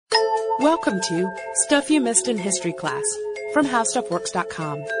Welcome to Stuff You Missed in History Class from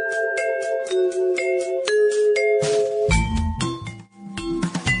HowStuffWorks.com.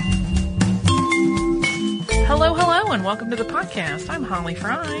 Hello, hello, and welcome to the podcast. I'm Holly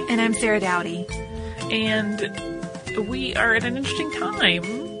Fry. And I'm Sarah Dowdy. And we are at an interesting time.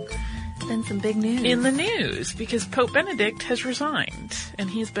 Been some big news. In the news, because Pope Benedict has resigned, and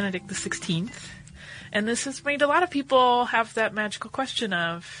he is Benedict the 16th. And this has made a lot of people have that magical question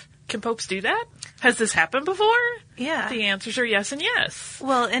of, can popes do that? Has this happened before? Yeah. The answers are yes and yes.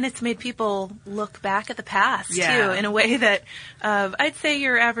 Well, and it's made people look back at the past, Yeah. too, in a way that I'd say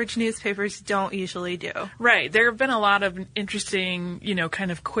your average newspapers don't usually do. Right. There have been a lot of interesting,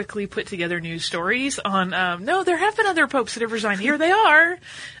 kind of quickly put together news stories on, no, there have been other popes that have resigned. Here they are.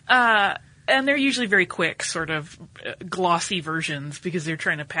 And they're usually very quick, sort of glossy versions, because they're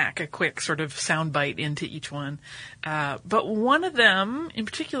trying to pack a quick sort of soundbite into each one. But one of them, in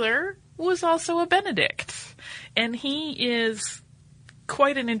particular, was also a Benedict. And he is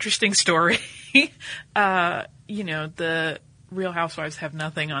quite an interesting story. The Real Housewives have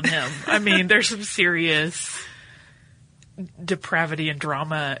nothing on him. I mean, there's some serious depravity and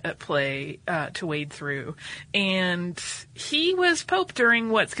drama at play to wade through. And he was pope during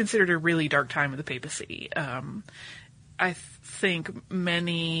what's considered a really dark time of the papacy. I think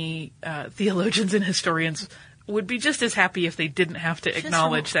many theologians and historians would be just as happy if they didn't have to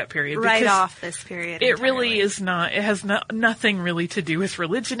acknowledge that period. Write off this period It entirely. really is not. It has nothing really to do with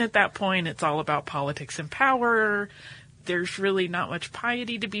religion at that point. It's all about politics and power. There's really not much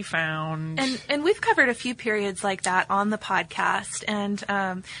piety to be found. And we've covered a few periods like that on the podcast. And,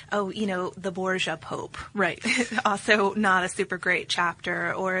 the Borgia Pope. Right. Also not a super great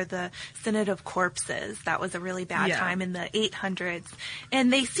chapter. Or the Synod of Corpses. That was a really bad time in the 800s.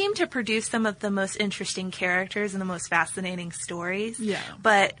 And they seem to produce some of the most interesting characters and the most fascinating stories. Yeah.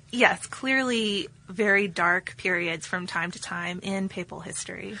 But, yes, clearly very dark periods from time to time in papal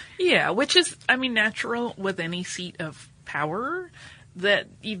history. Yeah, which is, natural with any seat of power, that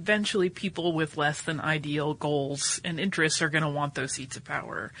eventually people with less than ideal goals and interests are going to want those seats of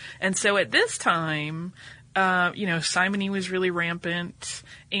power. And so at this time, simony was really rampant,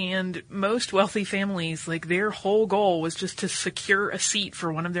 and most wealthy families, their whole goal was just to secure a seat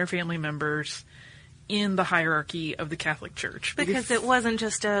for one of their family members in the hierarchy of the Catholic Church. Because it wasn't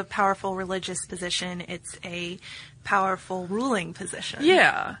just a powerful religious position, it's a powerful ruling position.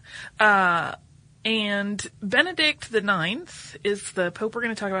 Yeah. And Benedict the Ninth is the pope we're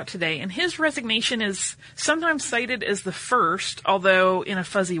going to talk about today, and his resignation is sometimes cited as the first, although in a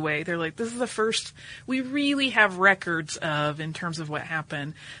fuzzy way. They're like, this is the first we really have records of in terms of what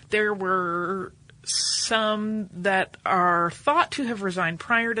happened. There were some that are thought to have resigned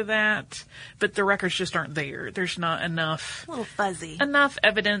prior to that, but the records just aren't there. There's not enough... A little fuzzy. Enough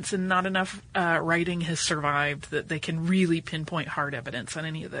evidence, and not enough writing has survived that they can really pinpoint hard evidence on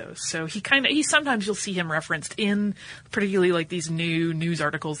any of those. So he sometimes you'll see him referenced in particularly these new news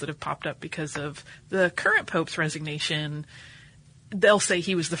articles that have popped up because of the current pope's resignation. They'll say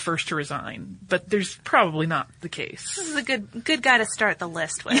he was the first to resign, but there's probably not the case. This is a good guy to start the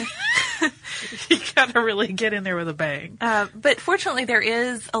list with. You gotta really get in there with a bang. But fortunately there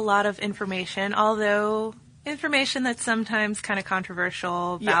is a lot of information, although information that's sometimes kind of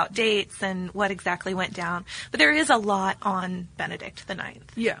controversial about dates and what exactly went down. But there is a lot on Benedict the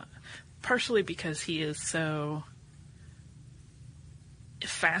Ninth. Yeah. Partially because he is so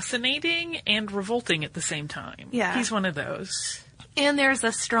fascinating and revolting at the same time. Yeah. He's one of those. And there's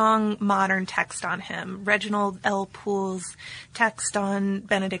a strong modern text on him. Reginald L. Poole's text on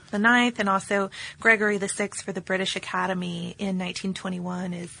Benedict IX, and also Gregory VI for the British Academy in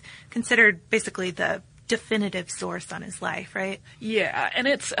 1921 is considered basically the definitive source on his life, right? Yeah, and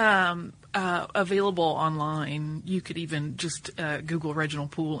it's available online. You could even just Google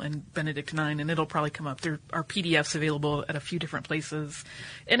Reginald Poole and Benedict IX, and it'll probably come up. There are PDFs available at a few different places.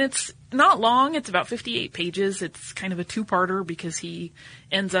 And it's not long. It's about 58 pages. It's kind of a two-parter because he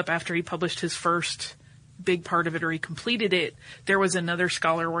ends up, after he published his first big part of it, or he completed it, there was another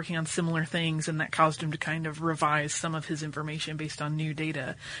scholar working on similar things, and that caused him to kind of revise some of his information based on new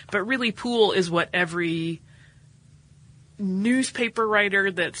data. But really, Poole is what every newspaper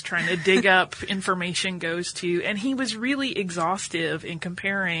writer that's trying to dig up information goes to, and he was really exhaustive in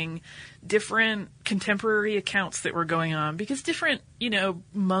comparing different contemporary accounts that were going on, because different,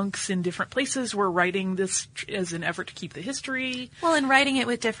 monks in different places were writing this as an effort to keep the history. Well, and writing it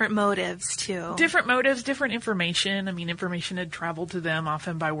with different motives, too. Different motives, different information. Information had traveled to them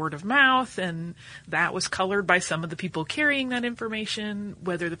often by word of mouth, and that was colored by some of the people carrying that information,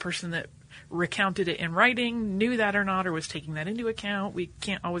 whether the person that recounted it in writing, knew that or not, or was taking that into account. We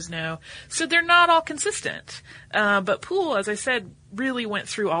can't always know. So they're not all consistent. But Poole, as I said, really went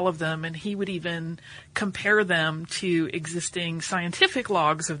through all of them, and he would even compare them to existing scientific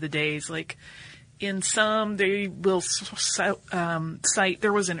logs of the days. Like, in some, they will cite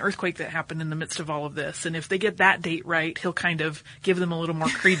there was an earthquake that happened in the midst of all of this, and if they get that date right, he'll kind of give them a little more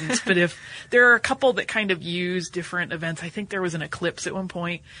credence. But if there are a couple that kind of use different events, I think there was an eclipse at one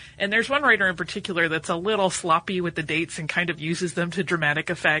point, and there's one writer in particular that's a little sloppy with the dates and kind of uses them to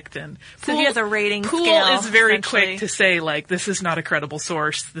dramatic effect. And so he has a rating Poole scale, is very quick to say, like, this is not a credible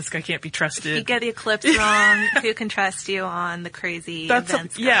source. This guy can't be trusted. If you get the eclipse wrong, who can trust you on the crazy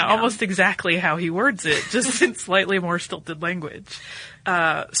events? Almost exactly how he words it, just in slightly more stilted language.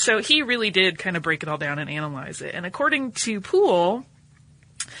 So he really did kind of break it all down and analyze it. And according to Poole,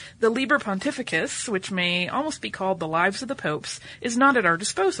 the Liber Pontificus, which may almost be called the Lives of the Popes, is not at our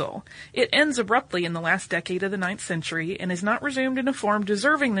disposal. It ends abruptly in the last decade of the 9th century and is not resumed in a form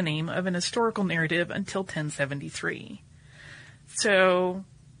deserving the name of an historical narrative until 1073. So,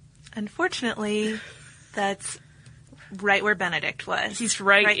 unfortunately, that's right where Benedict was. He's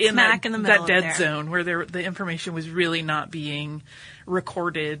right in smack in the middle that of dead there. zone where the information was really not being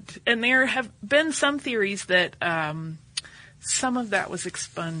recorded. And there have been some theories that some of that was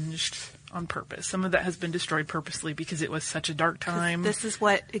expunged on purpose. Some of that has been destroyed purposely because it was such a dark time. This is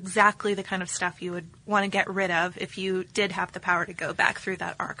exactly the kind of stuff you would want to get rid of if you did have the power to go back through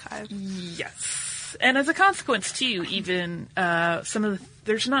that archive. Yes. And as a consequence, too, even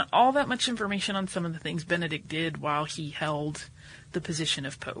there's not all that much information on some of the things Benedict did while he held the position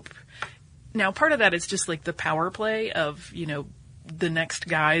of Pope. Now, part of that is just like the power play of, the next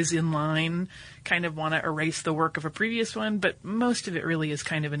guys in line kind of want to erase the work of a previous one, but most of it really is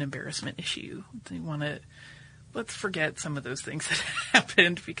kind of an embarrassment issue. They want to, let's forget some of those things that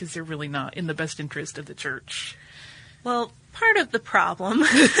happened because they're really not in the best interest of the church. Well, part of the problem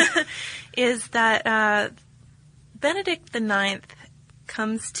is that Benedict IX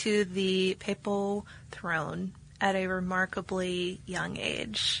comes to the papal throne at a remarkably young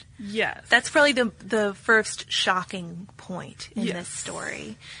age. Yes. That's probably the first shocking point in this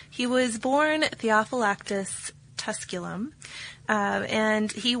story. He was born Theophylactus Tusculum,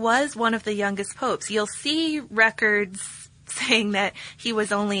 and he was one of the youngest popes. You'll see records saying that he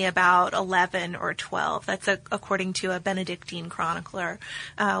was only about 11 or 12. That's according to a Benedictine chronicler,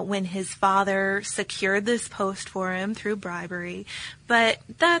 when his father secured this post for him through bribery. But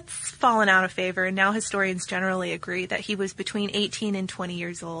that's fallen out of favor, and now historians generally agree that he was between 18 and 20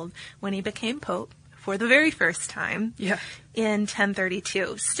 years old when he became pope for the very first time in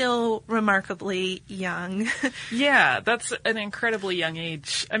 1032. Still remarkably young. Yeah, that's an incredibly young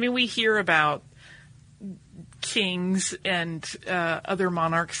age. I mean, we hear about kings and other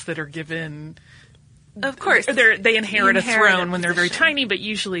monarchs that are given, of course, they inherit a throne when they're very tiny, but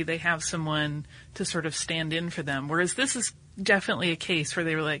usually they have someone to sort of stand in for them. Whereas this is definitely a case where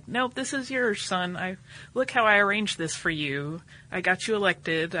they were like, nope, this is yours, son. Look how I arranged this for you. I got you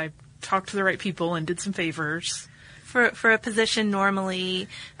elected. I talked to the right people and did some favors. For a position normally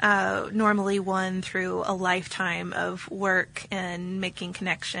won through a lifetime of work and making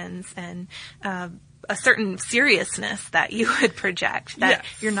connections and a certain seriousness that you would project that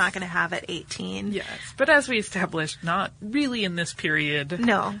you're not going to have at 18. Yes, but as we established, not really in this period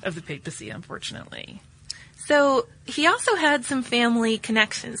of the papacy, unfortunately. So he also had some family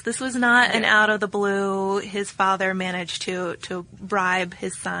connections. This was not an out of the blue. His father managed to bribe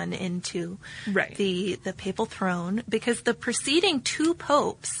his son into the papal throne because the preceding two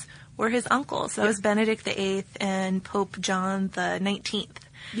popes were his uncles. That was Benedict VIII and Pope John the 19th.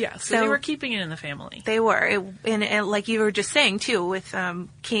 Yeah, so they were keeping it in the family. They were. And like you were just saying, too, with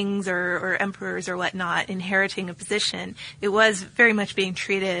kings or emperors or whatnot inheriting a position, it was very much being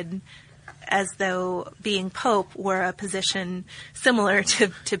treated as though being pope were a position similar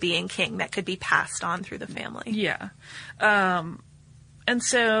to being king that could be passed on through the family. Yeah. And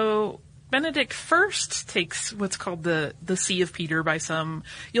so Benedict first takes what's called the See of Peter by some.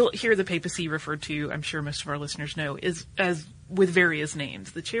 You'll hear the papacy referred to, I'm sure most of our listeners know, as with various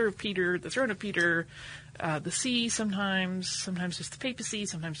names. The chair of Peter, the throne of Peter, the see sometimes just the papacy,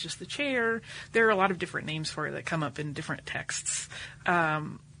 sometimes just the chair. There are a lot of different names for it that come up in different texts.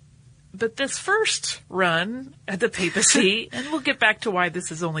 But this first run at the papacy, and we'll get back to why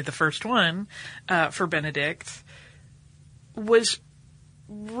this is only the first one for Benedict, was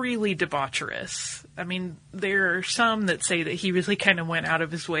really debaucherous. I mean, there are some that say that he really kind of went out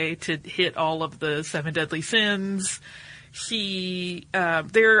of his way to hit all of the 7 deadly sins.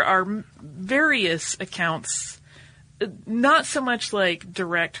 There are various accounts not so much like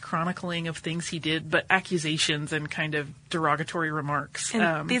direct chronicling of things he did, but accusations and kind of derogatory remarks.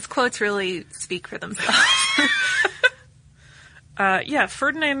 And these quotes really speak for themselves.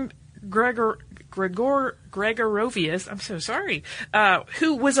 Ferdinand Gregorovius, I'm so sorry,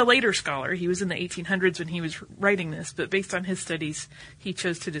 who was a later scholar. He was in the 1800s when he was writing this, but based on his studies, he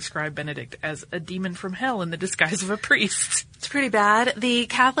chose to describe Benedict as a demon from hell in the disguise of a priest. It's pretty bad. The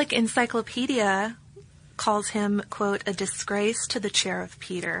Catholic Encyclopedia calls him, quote, a disgrace to the chair of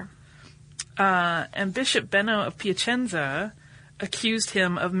Peter. And Bishop Benno of Piacenza accused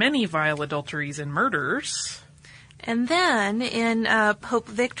him of many vile adulteries and murders. And then in Pope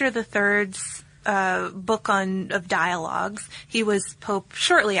Victor III's book of dialogues, he was pope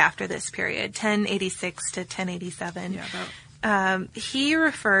shortly after this period, 1086 to 1087. He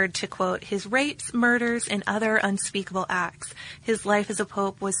referred to, quote, his rapes, murders, and other unspeakable acts. His life as a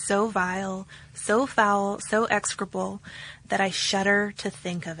pope was so vile, so foul, so execrable, that I shudder to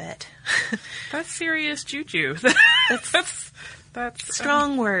think of it. That's serious juju. That's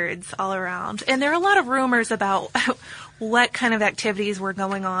strong words all around. And there are a lot of rumors about what kind of activities were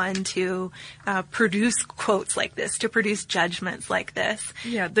going on to produce quotes like this, to produce judgments like this.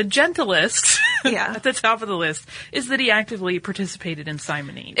 Yeah, the gentlest at the top of the list is that he actively participated in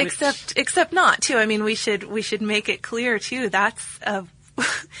simony. Except not, too. I mean, we should make it clear, too, that's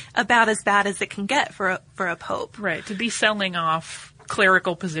about as bad as it can get for a pope. Right, to be selling off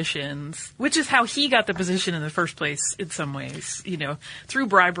clerical positions, which is how he got the position in the first place in some ways, through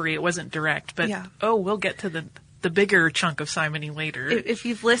bribery. It wasn't direct, but we'll get to the bigger chunk of simony later. If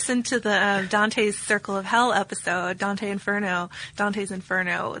you've listened to the Dante's Circle of Hell episode, Dante's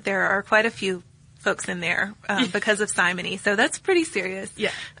Inferno, there are quite a few folks in there because of simony, so that's pretty serious.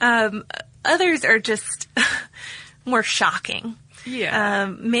 Yeah. Others are just more shocking.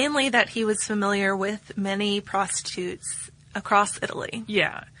 Yeah. Mainly that he was familiar with many prostitutes across Italy.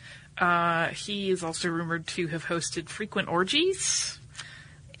 Yeah. He is also rumored to have hosted frequent orgies.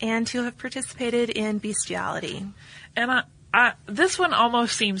 And to have participated in bestiality. And this one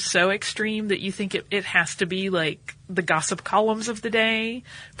almost seems so extreme that you think it has to be like the gossip columns of the day.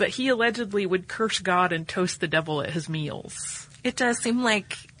 But he allegedly would curse God and toast the devil at his meals. It does seem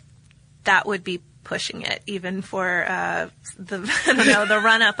like that would be pushing it, even for the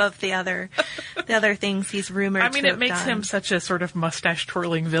run up of the other things he's rumored to have done. It makes him such a sort of mustache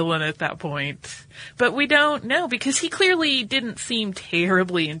twirling villain at that point. But we don't know, because he clearly didn't seem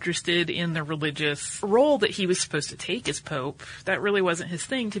terribly interested in the religious role that he was supposed to take as pope. That really wasn't his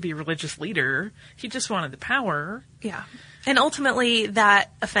thing, to be a religious leader. He just wanted the power. Yeah. And ultimately,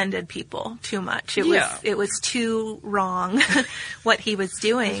 that offended people too much. It was too wrong what he was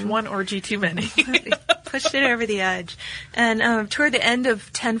doing. It was one orgy too many. Pushed it over the edge. And toward the end of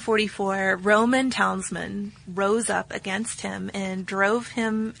 1044, Roman townsmen rose up against him and drove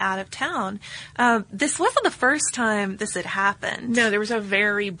him out of town. This wasn't the first time this had happened. No, there was a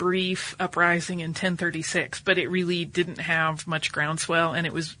very brief uprising in 1036, but it really didn't have much groundswell, and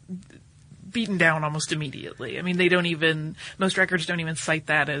it was beaten down almost immediately. I mean, most records don't even cite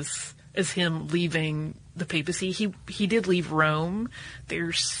that as him leaving the papacy. He did leave Rome.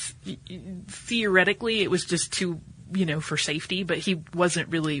 Theoretically, it was just for safety, but he wasn't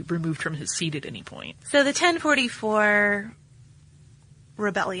really removed from his seat at any point. So the 1044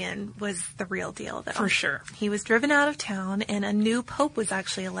 rebellion was the real deal, though. For sure. He was driven out of town, and a new pope was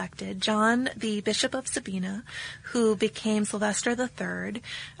actually elected. John, the Bishop of Sabina, who became Sylvester III,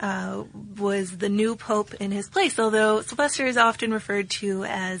 was the new pope in his place, although Sylvester is often referred to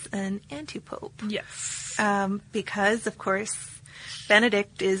as an anti-pope. Yes. Because, of course,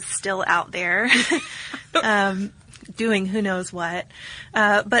 Benedict is still out there. Doing who knows what.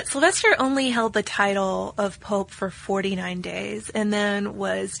 But Sylvester only held the title of Pope for 49 days and then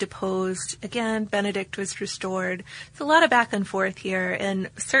was deposed. Again, Benedict was restored. It's a lot of back and forth here, and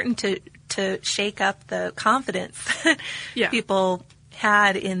certain to shake up the confidence that people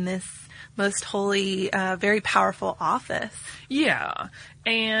had in this most holy, very powerful office. Yeah.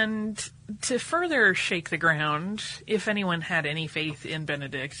 And to further shake the ground, if anyone had any faith in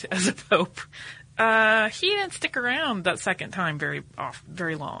Benedict as a pope, he didn't stick around that second time very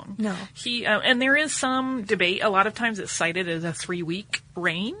long. No. And there is some debate. A lot of times it's cited as a 3-week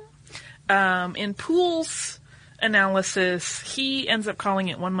reign. In Poole's analysis, he ends up calling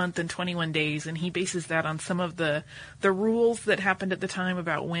it 1 month and 21 days, and he bases that on some of the rules that happened at the time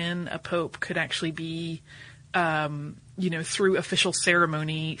about when a pope could actually be, through official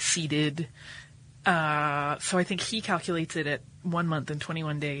ceremony seated. So I think he calculates it at 1 month and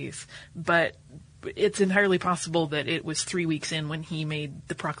 21 days. But it's entirely possible that it was 3 weeks in when he made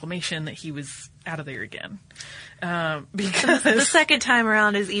the proclamation that he was out of there again. Because the second time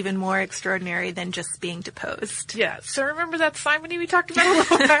around is even more extraordinary than just being deposed. Yeah. So remember that simony we talked about a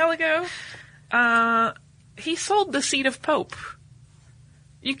little while ago? He sold the seat of Pope.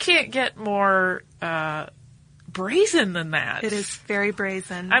 You can't get more brazen than that. It is very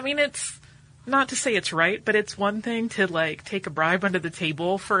brazen. I mean, it's not to say it's right, but it's one thing to like take a bribe under the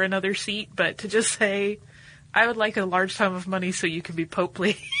table for another seat, but to just say, I would like a large sum of money so you can be Pope,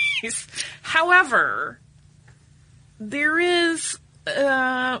 please. However, there is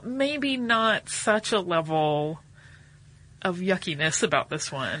maybe not such a level of yuckiness about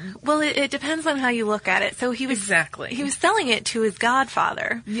this one. Well, it depends on how you look at it. So he was selling it to his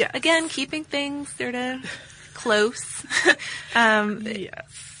godfather. Yeah. Again, keeping things sort of close.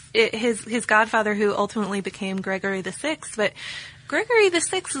 Yes. His godfather, who ultimately became Gregory VI, but Gregory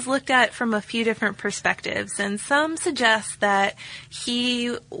VI is looked at from a few different perspectives, and some suggest that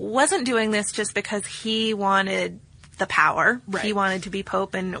he wasn't doing this just because he wanted the power. Right. He wanted to be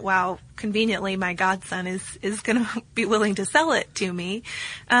Pope, and wow, conveniently my godson is going to be willing to sell it to me.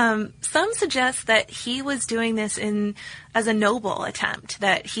 Some suggest that he was doing this as a noble attempt,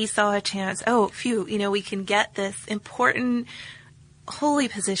 that he saw a chance, we can get this important holy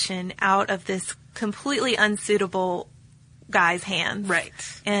position out of this completely unsuitable guy's hands. Right.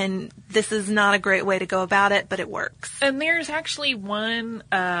 And this is not a great way to go about it, but it works. And there's actually one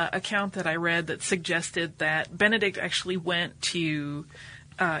account that I read that suggested that Benedict actually went to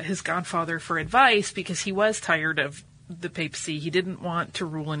his godfather for advice because he was tired of the papacy. He didn't want to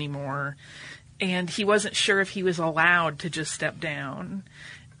rule anymore. And he wasn't sure if he was allowed to just step down.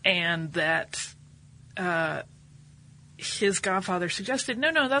 And that his godfather suggested,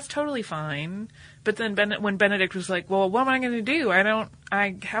 no, that's totally fine. But then when Benedict was like, well, what am I going to do?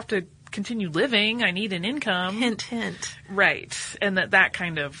 I have to continue living. I need an income. Hint, hint. Right. And that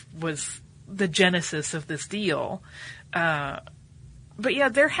kind of was the genesis of this deal. But yeah,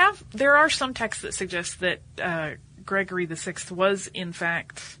 there are some texts that suggest that Gregory VI was in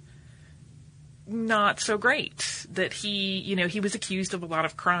fact not so great, that he was accused of a lot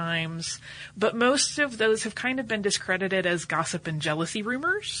of crimes, but most of those have kind of been discredited as gossip and jealousy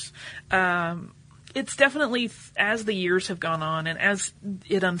rumors. It's definitely, as the years have gone on and as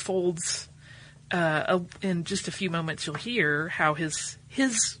it unfolds, in just a few moments you'll hear how his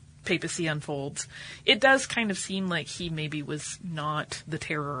papacy unfolds. It does kind of seem like he maybe was not the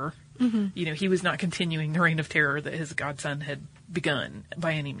terror. Mm-hmm. He was not continuing the reign of terror that his godson had begun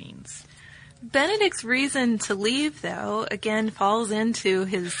by any means. Benedict's reason to leave, though, again, falls into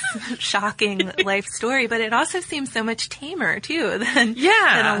his shocking life story, but it also seems so much tamer, too, than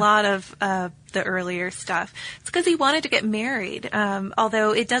a lot of the earlier stuff. It's because he wanted to get married,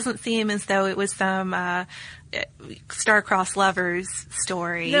 although it doesn't seem as though it was some star-crossed lovers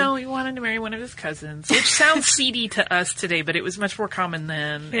story. No, he wanted to marry one of his cousins, which sounds seedy to us today, but it was much more common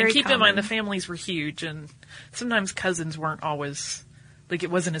then. Very and keep common. in mind, the families were huge, and sometimes cousins weren't always... Like, it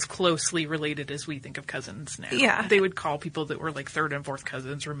wasn't as closely related as we think of cousins now. Yeah. They would call people that were, like, third and fourth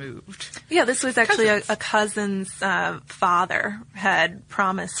cousins removed. Yeah, this was actually a cousin's father had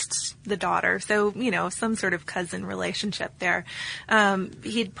promised the daughter. So, some sort of cousin relationship there.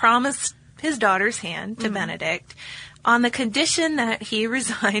 He'd promised his daughter's hand to Benedict on the condition that he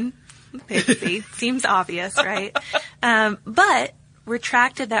resign the papacy. Seems obvious, right? But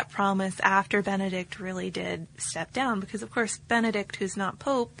retracted that promise after Benedict really did step down, because of course Benedict, who's not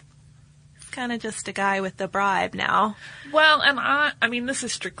Pope, is kind of just a guy with the bribe now. Well, and I mean, this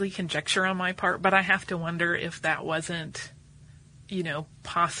is strictly conjecture on my part, but I have to wonder if that wasn't,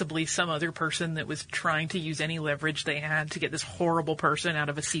 possibly some other person that was trying to use any leverage they had to get this horrible person out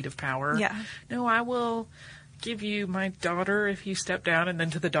of a seat of power. Yeah. No, I will give you my daughter if you step down. And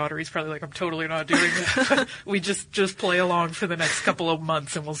then to the daughter, he's probably like, I'm totally not doing that. We just play along for the next couple of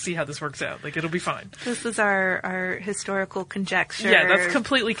months and we'll see how this works out. Like, it'll be fine. This is our historical conjecture. Yeah, that's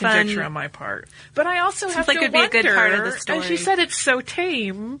completely conjecture on my part. But I also have to it'd wonder, be a good part of the story. and she said it's so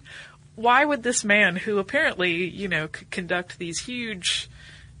tame, why would this man who apparently, could conduct these huge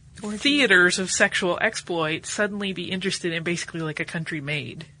theaters of sexual exploit suddenly be interested in basically like a country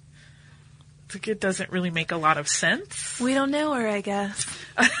maid? It doesn't really make a lot of sense. We don't know her, I guess.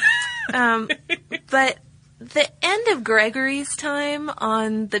 But the end of Gregory's time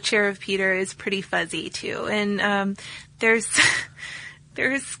on the chair of Peter is pretty fuzzy too, and there's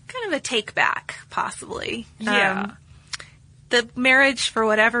kind of a take back, possibly. Yeah. The marriage, for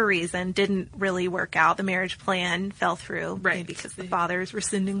whatever reason, didn't really work out. The marriage plan fell through, right? Maybe because the father's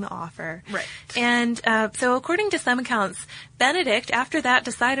rescinding the offer, right? And so, according to some accounts, Benedict, after that,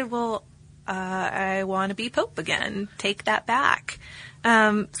 decided, well, I want to be Pope again. Take that back.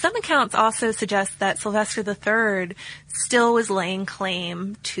 Some accounts also suggest that Sylvester III still was laying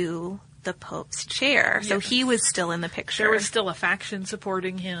claim to the Pope's chair. So he was still in the picture. There was still a faction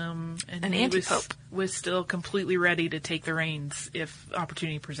supporting him. And an anti-Pope. Was still completely ready to take the reins if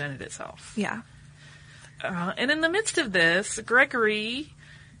opportunity presented itself. Yeah. And in the midst of this, Gregory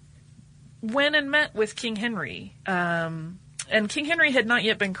went and met with King Henry. And King Henry had not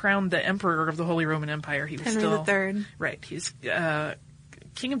yet been crowned the Emperor of the Holy Roman Empire. He was Henry III. Right. He's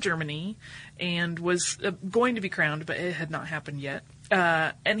King of Germany and was going to be crowned, but it had not happened yet.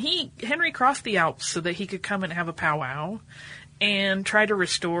 And Henry crossed the Alps so that he could come and have a powwow and try to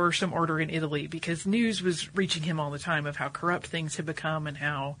restore some order in Italy, because news was reaching him all the time of how corrupt things had become and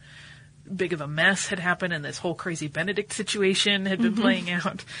how big of a mess had happened, and this whole crazy Benedict situation had been playing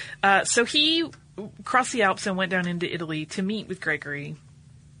out. So he crossed the Alps and went down into Italy to meet with Gregory.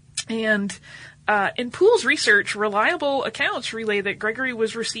 And in Poole's research, reliable accounts relay that Gregory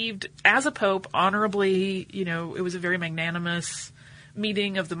was received as a pope honorably. You know, it was a very magnanimous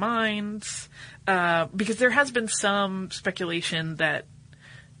meeting of the minds, because there has been some speculation that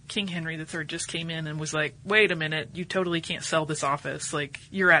King Henry III just came in and was like, wait a minute, you totally can't sell this office. Like,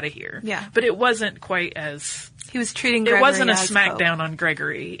 you're out of here. Yeah. But it wasn't quite as... He was treating Gregory It wasn't a as smackdown Pope. on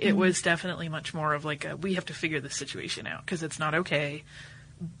Gregory. It was definitely much more of like we have to figure this situation out because it's not okay.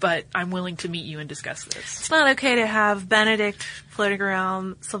 But I'm willing to meet you and discuss this. It's not okay to have Benedict floating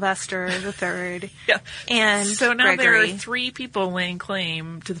around Sylvester III Yeah. and So now Gregory. there are 3 people laying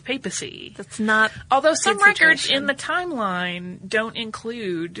claim to the papacy. That's not Although some good records situation. in the timeline don't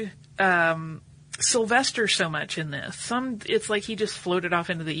include Sylvester so much in this. It's like he just floated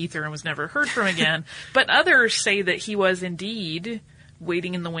off into the ether and was never heard from again. But others say that he was indeed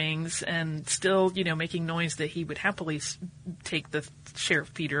waiting in the wings and still, making noise that he would happily take the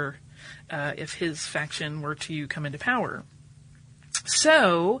Sheriff Peter if his faction were to come into power.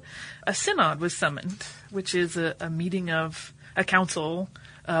 So a synod was summoned, which is a meeting of a council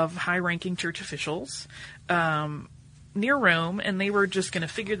of high-ranking church officials near Rome, and they were just going to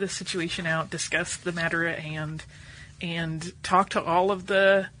figure the situation out, discuss the matter at hand, and talk to all of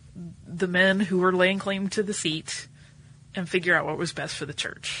the men who were laying claim to the seat and figure out what was best for the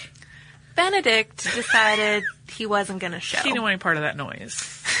church. Benedict decided he wasn't going to show. He didn't want any part of that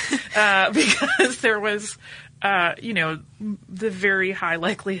noise. Because there was, the very high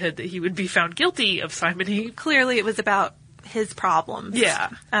likelihood that he would be found guilty of simony. Clearly it was about his problems. Yeah.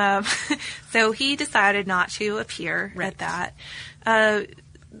 So he decided not to appear at that.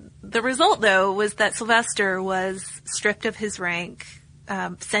 The result, though, was that Sylvester was stripped of his rank,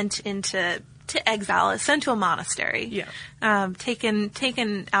 sent into exile, sent to a monastery. Yeah.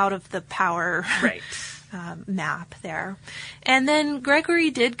 Taken out of the power Right. map there. And then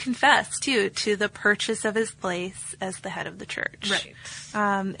Gregory did confess, too, to the purchase of his place as the head of the church. Right.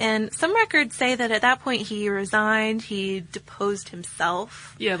 And some records say that at that point he resigned, he deposed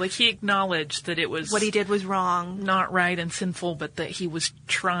himself. Yeah, like he acknowledged that it was... What he did was wrong. Not right and sinful, but that he was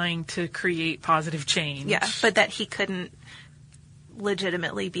trying to create positive change. Yeah, but that he couldn't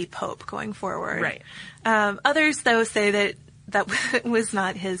legitimately be Pope going forward. Right. Others, though, say that was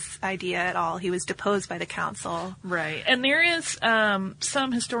not his idea at all. He was deposed by the council. Right. And there is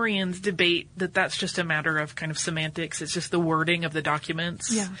some historians debate that that's just a matter of kind of semantics. It's just the wording of the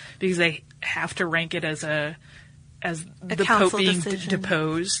documents. Yeah. Because they have to rank it as the Pope council being decision.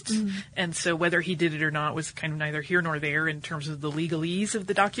 deposed. Mm-hmm. And so whether he did it or not was kind of neither here nor there in terms of the legalese of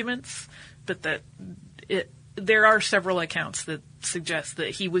the documents. But that there are several accounts that suggest that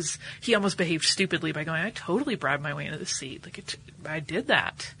he almost behaved stupidly by going, I totally bribed my way into the seat. Like, I did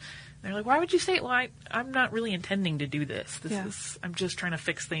that. And they're like, why would you say it? Well, I'm not really intending to do this. I'm just trying to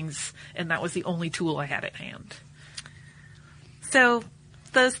fix things, and that was the only tool I had at hand. So,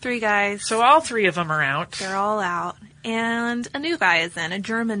 those 3 guys. So all 3 of them are out. They're all out. And a new guy is in, a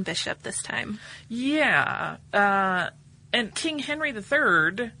German bishop this time. Yeah. And King Henry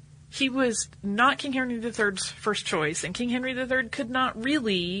III... He was not King Henry III's first choice, and King Henry III could not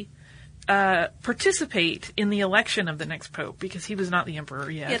really participate in the election of the next pope because he was not the emperor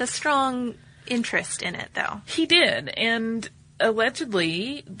yet. He had a strong interest in it, though. He did, and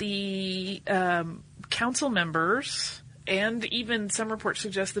allegedly the council members and even some reports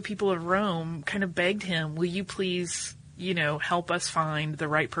suggest the people of Rome kind of begged him, will you please, help us find the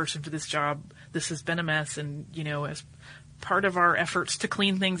right person for this job? This has been a mess, and, as part of our efforts to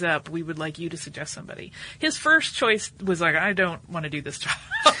clean things up, we would like you to suggest somebody. His first choice was like, I don't want to do this job.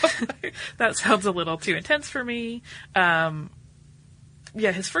 That sounds a little too intense for me.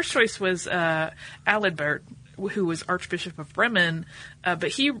 His first choice was Alidbert, who was Archbishop of Bremen, but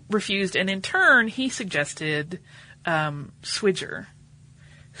he refused, and in turn he suggested Switzer,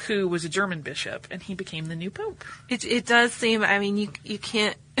 who was a German bishop, and he became the new pope. It does seem, I mean, you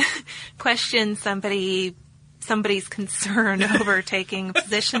can't question somebody's concern over taking a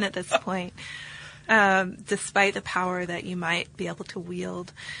position at this point, despite the power that you might be able to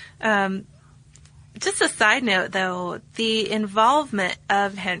wield. Just a side note, though, the involvement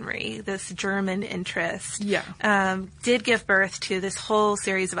of Henry, this German interest, did give birth to this whole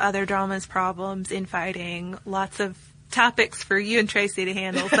series of other dramas, problems, infighting, lots of topics for you and Tracy to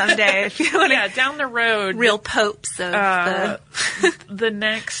handle someday. If you want down the road. Real popes of the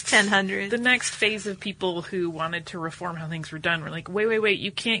next 1000s. The next phase of people who wanted to reform how things were done were like, wait,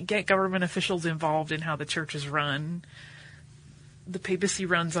 you can't get government officials involved in how the church is run. The papacy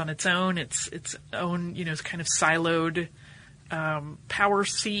runs on its own. It's its own, it's kind of siloed power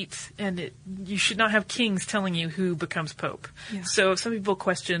seat, and you should not have kings telling you who becomes pope. Yeah. So some people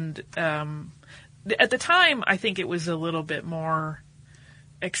questioned. At the time, I think it was a little bit more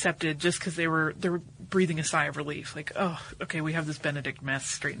accepted, just because they were breathing a sigh of relief, like, oh, okay, we have this Benedict mess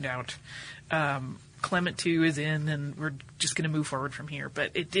straightened out. Clement II is in, and we're just going to move forward from here.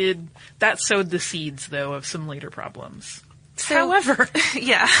 But that sowed the seeds, though, of some later problems. So, however,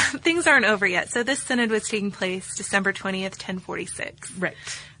 things aren't over yet. So this synod was taking place December 20th, 1046. Right.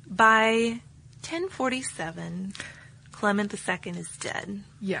 By 1047, Clement II is dead.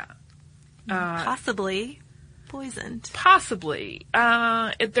 Yeah. Possibly poisoned. Possibly.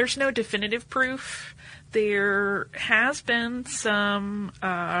 There's no definitive proof. There has been some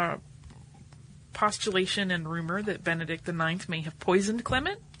postulation and rumor that Benedict IX may have poisoned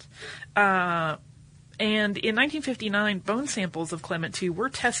Clement. And in 1959, bone samples of Clement II were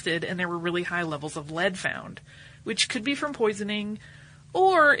tested, and there were really high levels of lead found, which could be from poisoning,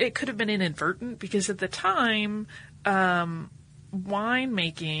 or it could have been inadvertent, because at the time,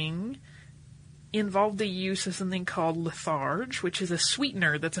 winemaking involved the use of something called litharge, which is a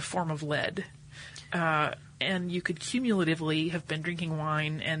sweetener that's a form of lead. And you could cumulatively have been drinking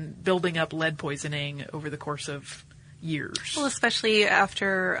wine and building up lead poisoning over the course of years. Well, especially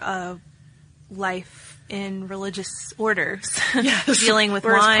after a life in religious orders, dealing with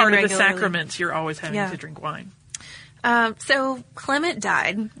whereas wine part regularly. Of the sacraments, you're always having to drink wine. So Clement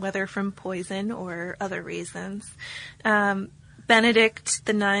died, whether from poison or other reasons. Benedict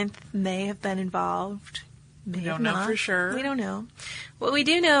IX may have been involved. We don't know for sure. We don't know. What we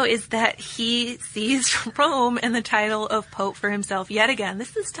do know is that he seized Rome and the title of Pope for himself yet again.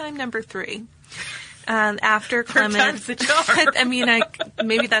 This is time number 3. After Clement, I mean,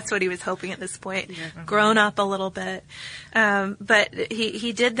 maybe that's what he was hoping at this point, grown up a little bit. But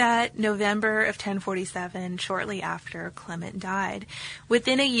he did that November of 1047, shortly after Clement died.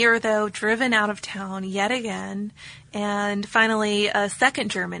 Within a year, though, driven out of town yet again, and finally a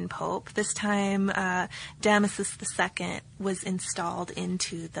second German pope, this time Damasus II, was installed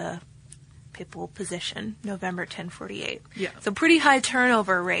into the papal position, November 1048. Yeah. So pretty high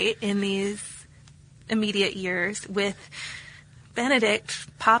turnover rate in these immediate years, with Benedict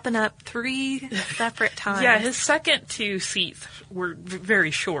popping up 3 separate times. Yeah, his second 2 seats were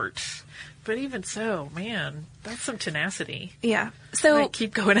very short. But even so, man, that's some tenacity. Yeah. So I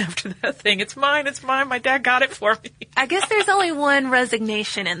keep going after that thing. It's mine. My dad got it for me. I guess there's only one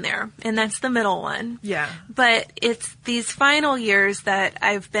resignation in there, and that's the middle one. Yeah. But it's these final years that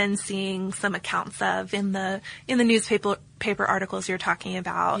I've been seeing some accounts of in the newspaper articles you're talking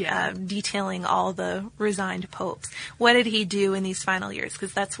about, detailing all the resigned popes. What did he do in these final years?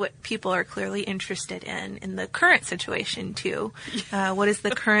 Because that's what people are clearly interested in the current situation too. What is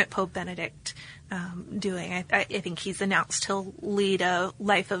the current Pope Benedict doing? I think he's announced he'll lead a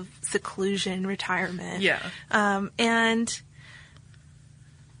life of seclusion, retirement. Yeah. And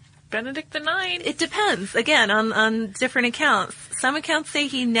Benedict IX. It depends, again, on different accounts. Some accounts say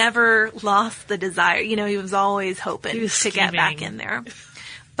he never lost the desire. He was always hoping to get back in there.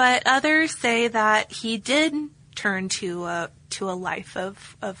 But others say that he did turn to a life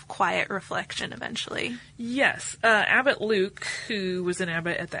of quiet reflection eventually. Yes. Abbot Luke, who was an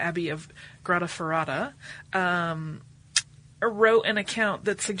abbot at the Abbey of Grottaferrata, wrote an account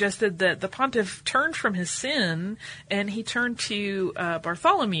that suggested that the pontiff turned from his sin and he turned to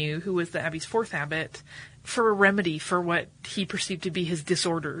Bartholomew, who was the abbey's 4th abbot, for a remedy for what he perceived to be his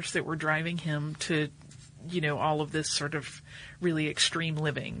disorders that were driving him to, all of this sort of really extreme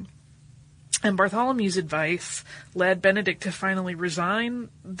living. And Bartholomew's advice led Benedict to finally resign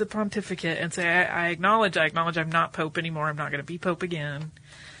the pontificate and say, I acknowledge I'm not pope anymore. I'm not going to be pope again.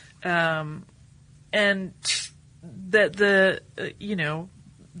 And that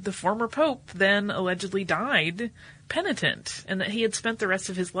the former pope then allegedly died penitent, and that he had spent the rest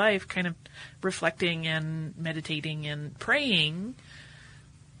of his life kind of reflecting and meditating and praying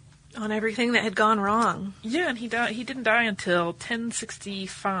on everything that had gone wrong. Yeah, and he didn't die until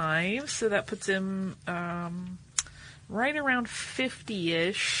 1065, so that puts him right around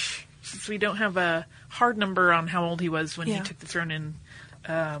 50-ish, since we don't have a hard number on how old he was when he took the throne in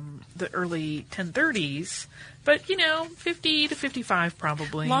the early 1030s. But, 50 to 55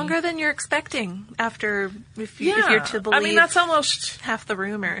 probably. Longer than you're expecting if you're to believe. I mean, that's almost half the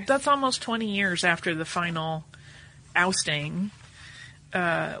rumor. That's almost 20 years after the final ousting,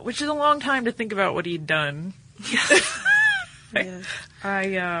 which is a long time to think about what he'd done.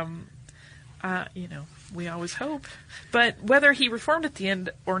 Yeah. We always hope. But whether he reformed at the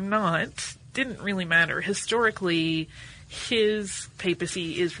end or not didn't really matter. Historically, his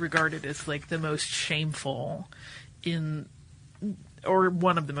papacy is regarded as like the most shameful or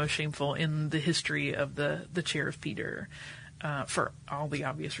one of the most shameful in the history of the chair of Peter, for all the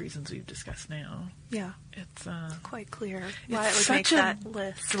obvious reasons we've discussed now. Yeah. It's quite clear why it would make that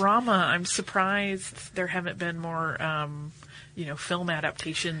list. Drama. I'm surprised there haven't been more, film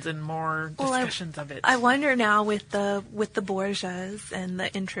adaptations and more discussions of it. I wonder now with the Borgias and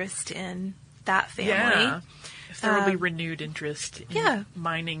the interest in that family. Yeah. If there will be renewed interest in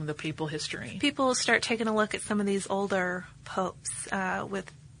mining the papal history. People start taking a look at some of these older popes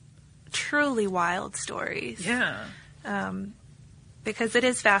with truly wild stories. Yeah. Because it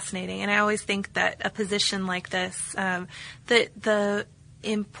is fascinating, and I always think that a position like this, the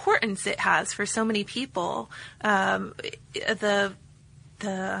importance it has for so many people, the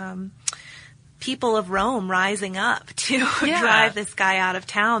people of Rome rising up to drive this guy out of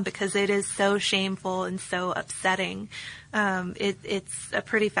town because it is so shameful and so upsetting. It's a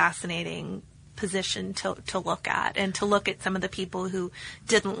pretty fascinating position to look at, and to look at some of the people who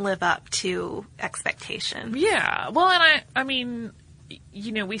didn't live up to expectation. Yeah. Well, and I mean,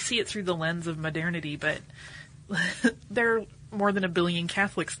 we see it through the lens of modernity, but there are more than 1 billion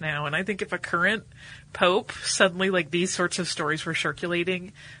Catholics now, and I think if a current pope suddenly, like, these sorts of stories were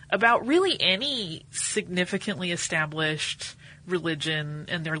circulating about really any significantly established religion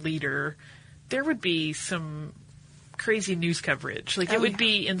and their leader, there would be some crazy news coverage. Like, it would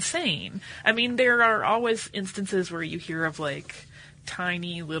be insane. I mean, there are always instances where you hear of, like,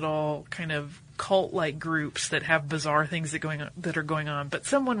 tiny little kind of cult-like groups that have bizarre things that are going on, but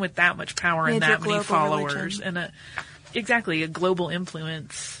someone with that much power and that many followers religion. And a global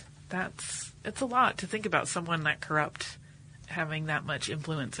influence, it's a lot to think about someone that corrupt having that much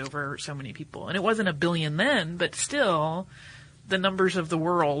influence over so many people. And it wasn't 1 billion then, but still, the numbers of the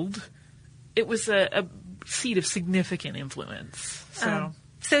world, it was a seat of significant influence.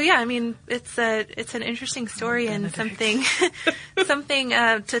 So yeah, I mean, it's an interesting story and something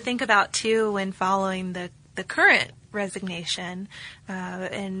to think about too when following the current resignation,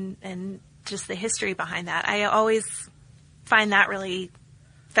 and just the history behind that. I always find that really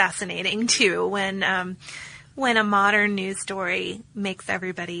fascinating too when a modern news story makes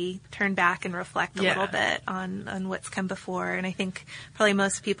everybody turn back and reflect a little bit on what's come before. And I think probably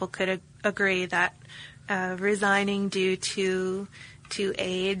most people could agree that resigning due to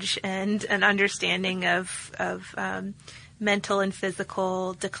age and an understanding of mental and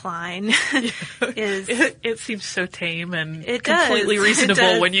physical decline is... It seems so tame and completely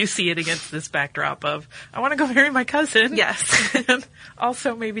reasonable when you see it against this backdrop of, I want to go marry my cousin. Yes. And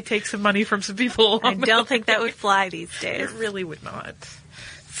also maybe take some money from some people. I don't think that would fly these days. It really would not.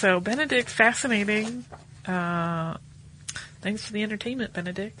 So, Benedict, fascinating. Thanks for the entertainment,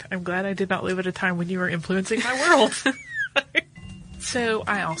 Benedict. I'm glad I did not live at a time when you were influencing my world. So,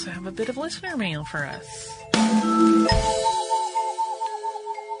 I also have a bit of listener mail for us.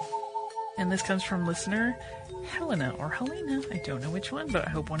 And this comes from listener Helena or Helena. I don't know which one, but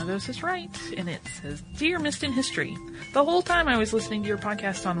I hope one of those is right. And it says, Dear Missed in History, the whole time I was listening to your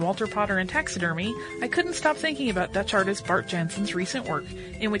podcast on Walter Potter and taxidermy, I couldn't stop thinking about Dutch artist Bart Jansen's recent work,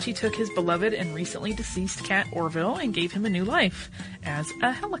 in which he took his beloved and recently deceased cat Orville and gave him a new life as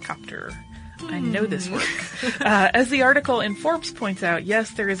a helicopter. I know this work. As the article in Forbes points out, yes,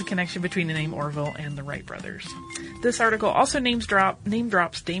 there is a connection between the name Orville and the Wright brothers. This article also name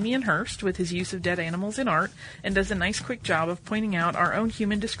drops Damien Hirst with his use of dead animals in art, and does a nice quick job of pointing out our own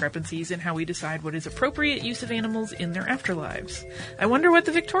human discrepancies in how we decide what is appropriate use of animals in their afterlives. I wonder what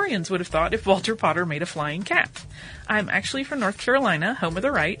the Victorians would have thought if Walter Potter made a flying cat. I'm actually from North Carolina, home of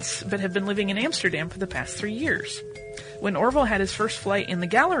the Wrights, but have been living in Amsterdam for the past 3 years. When Orville had his first flight in the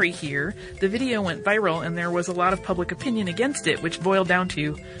gallery here, the video went viral and there was a lot of public opinion against it, which boiled down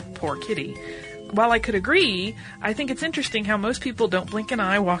to, poor kitty. while I could agree, I think it's interesting how most people don't blink an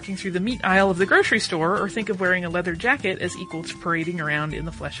eye walking through the meat aisle of the grocery store or think of wearing a leather jacket as equal to parading around in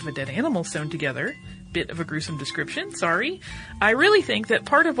the flesh of a dead animal sewn together. Bit of a gruesome description, sorry. I really think that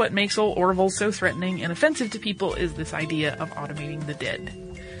part of what makes old Orville so threatening and offensive to people is this idea of automating the dead.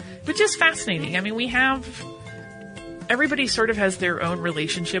 Which is fascinating. I mean, everybody sort of has their own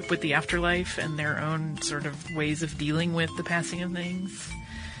relationship with the afterlife and their own sort of ways of dealing with the passing of things.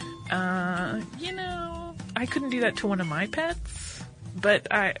 I couldn't do that to one of my pets, but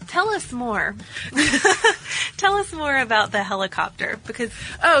Tell us more. Tell us more about the helicopter, because...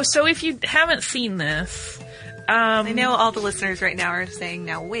 Oh, so if you haven't seen this... I know all the listeners right now are saying,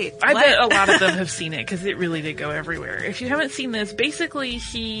 now wait, I bet a lot of them have seen it, because it really did go everywhere. If you haven't seen this, basically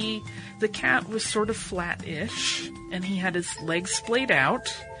the cat was sort of flat-ish, and he had his legs splayed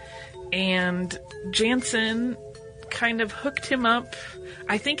out, and Jansen kind of hooked him up.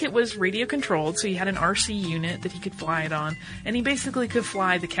 I think it was radio controlled, so he had an RC unit that he could fly it on, and he basically could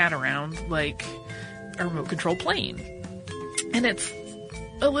fly the cat around like a remote control plane. And it's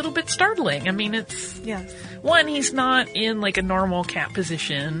a little bit startling. I mean, one, he's not in like a normal cat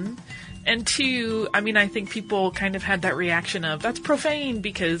position, and two, I mean, I think people kind of had that reaction of, that's profane,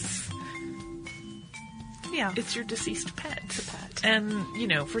 because it's your deceased pet. It's a pet. And,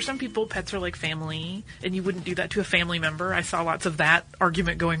 for some people, pets are like family, and you wouldn't do that to a family member. I saw lots of that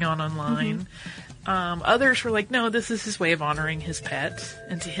argument going on online. Mm-hmm. Others were like, no, this is his way of honoring his pet,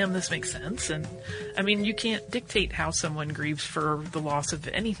 and to him this makes sense. And, I mean, you can't dictate how someone grieves for the loss of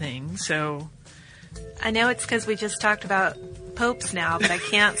anything, so... I know it's because we just talked about popes now, but I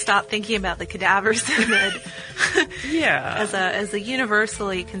can't stop thinking about the cadaver synod. Yeah. As a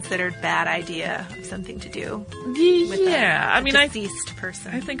universally considered bad idea of something to do with a deceased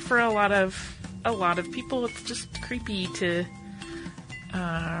person. I think for a lot of people it's just creepy to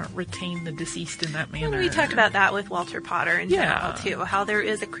retain the deceased in that manner. And we talked about that with Walter Potter in general too, how there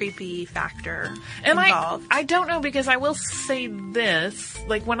is a creepy factor involved. I don't know, because I will say this,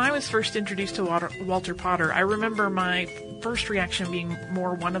 like when I was first introduced to Walter Potter, I remember my first reaction being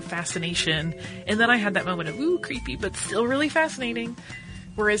more one of fascination, and then I had that moment of, ooh, creepy, but still really fascinating.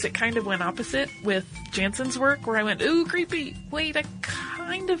 Whereas it kind of went opposite with Jansen's work, where I went, ooh, creepy. Wait, I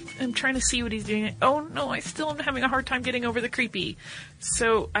kind of am trying to see what he's doing. Oh, no, I still am having a hard time getting over the creepy.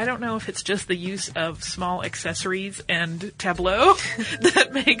 So I don't know if it's just the use of small accessories and tableau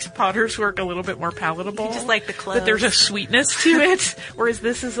that makes Potter's work a little bit more palatable. You just like the clothes. That there's a sweetness to it, whereas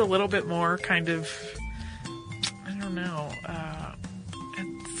this is a little bit more kind of, I don't know,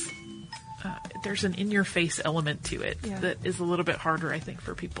 there's an in-your-face element to it that is a little bit harder, I think,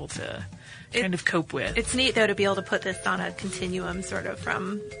 for people to kind of cope with. It's neat, though, to be able to put this on a continuum sort of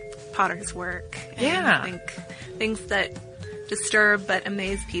from Potter's work. And yeah. I think things that disturb but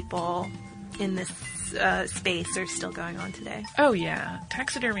amaze people in this space are still going on today. Oh, yeah.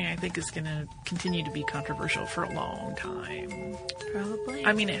 Taxidermy, I think, is going to continue to be controversial for a long time. Probably.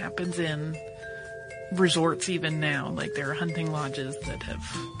 I mean, it happens in resorts even now. Like, there are hunting lodges that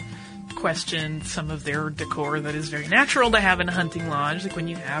have questioned some of their decor that is very natural to have in a hunting lodge, like when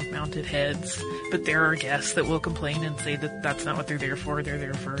you have mounted heads, but there are guests that will complain and say that that's not what they're there for. They're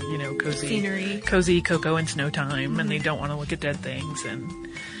there for, cozy scenery, cozy cocoa and snow time, and they don't want to look at dead things. And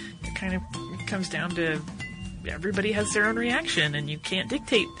it kind of comes down to everybody has their own reaction, and you can't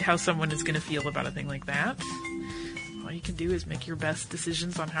dictate how someone is going to feel about a thing like that. All you can do is make your best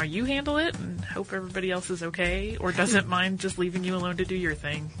decisions on how you handle it and hope everybody else is okay or doesn't mind just leaving you alone to do your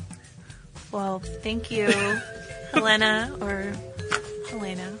thing. Well, thank you, Helena,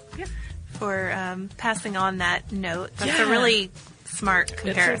 for passing on that note. That's a really smart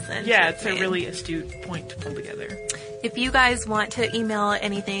comparison. It's a really astute point to pull together. If you guys want to email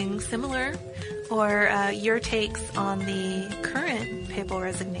anything similar or your takes on the current papal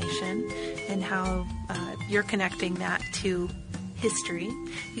resignation and how you're connecting that to history,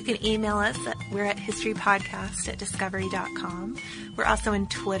 you can email us. We're at historypodcast@discovery.com. We're also on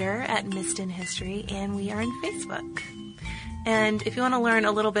Twitter at Missed in History, and we are on Facebook. And if you want to learn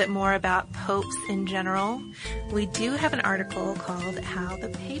a little bit more about popes in general, we do have an article called How the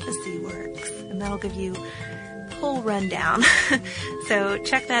Papacy Works, and that'll give you the whole rundown. So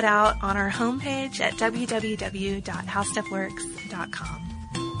check that out on our homepage at www.howstuffworks.com.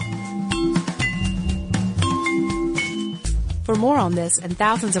 For more on this and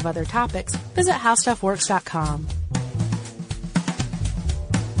thousands of other topics, visit howstuffworks.com.